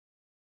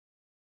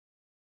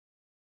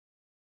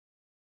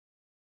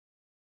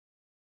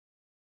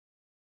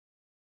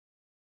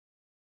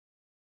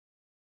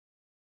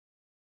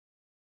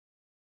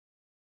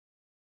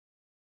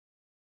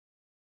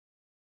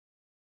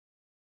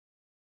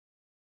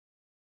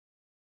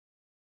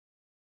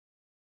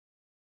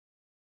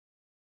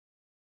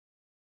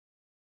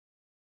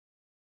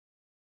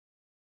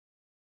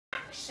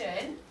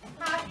section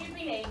have you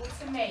been able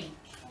to make?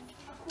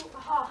 A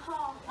half.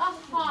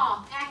 A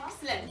half,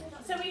 excellent.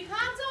 So we've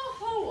had our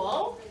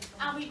whole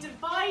and we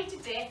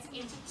divided it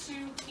into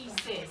 2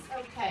 pieces.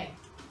 Okay.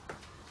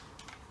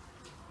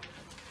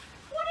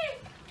 What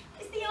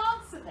is the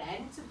answer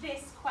then to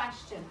this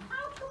question?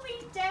 How can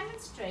we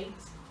demonstrate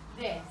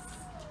this?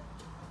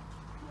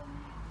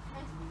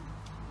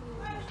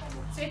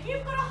 So if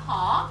you've got a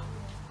half,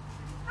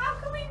 how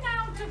can we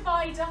now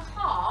divide a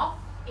half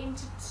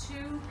into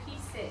 2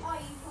 pieces?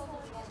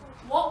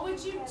 What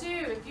would you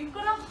do if you've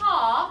got a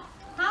half?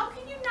 How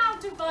can you now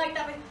divide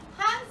that?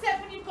 Hands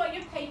up when you've got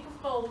your paper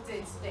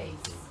folded,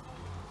 please.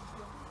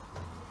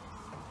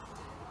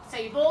 So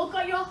you've all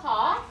got your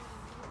half.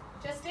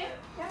 Justin,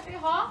 you have your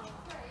half.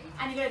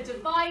 And you're going to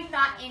divide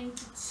that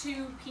into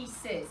 2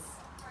 pieces.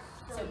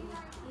 So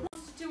I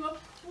want to do a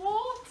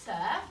quarter,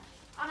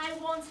 and I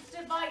want to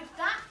divide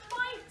that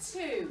by 2.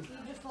 You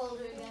just fold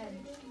it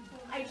again.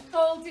 I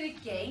fold it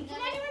again. Can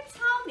anyone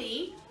tell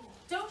me?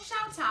 Don't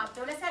shout out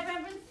though, let's have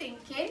everyone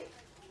thinking.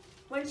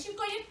 Once you've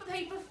got your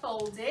paper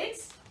folded,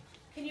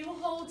 can you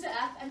hold it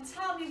up and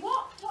tell me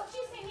what do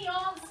you think the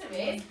answer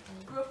is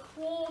for a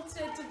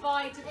quarter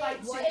divided by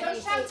 2?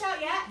 Don't shout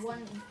out yet.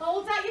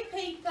 Hold out your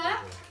paper,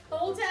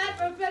 hold it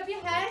up above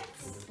your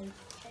heads.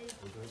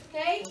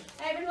 Okay,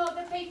 everyone hold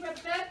the paper up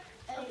there.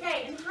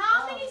 Okay, and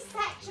how many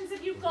sections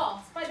have you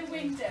got by the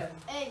window?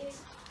 8.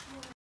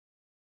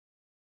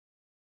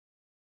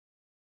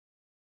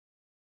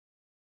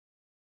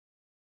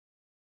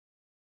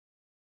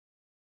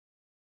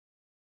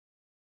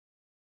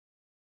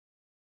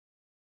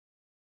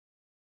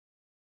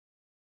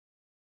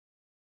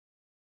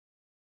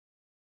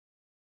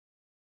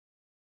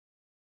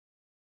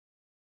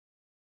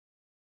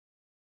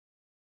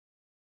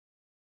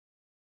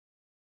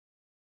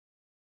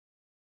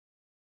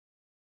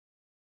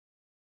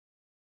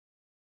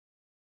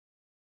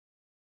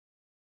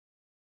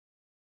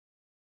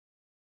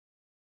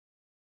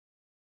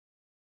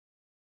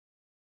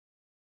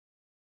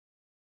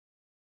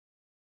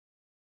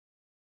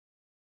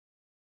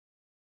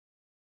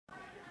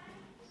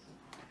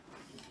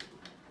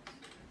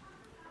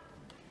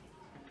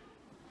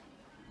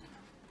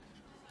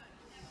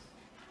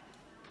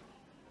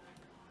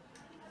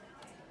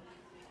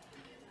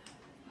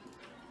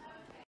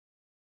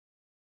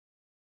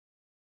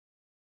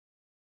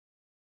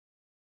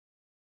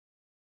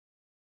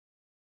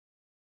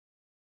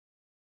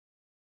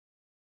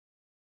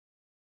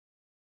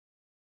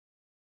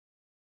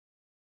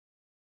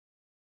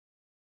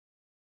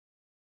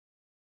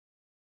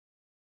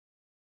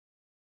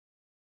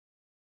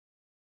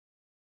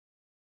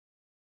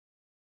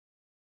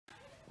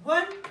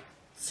 One,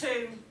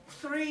 2,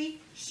 3,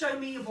 show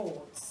me your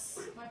boards.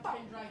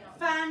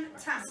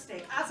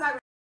 Fantastic. As I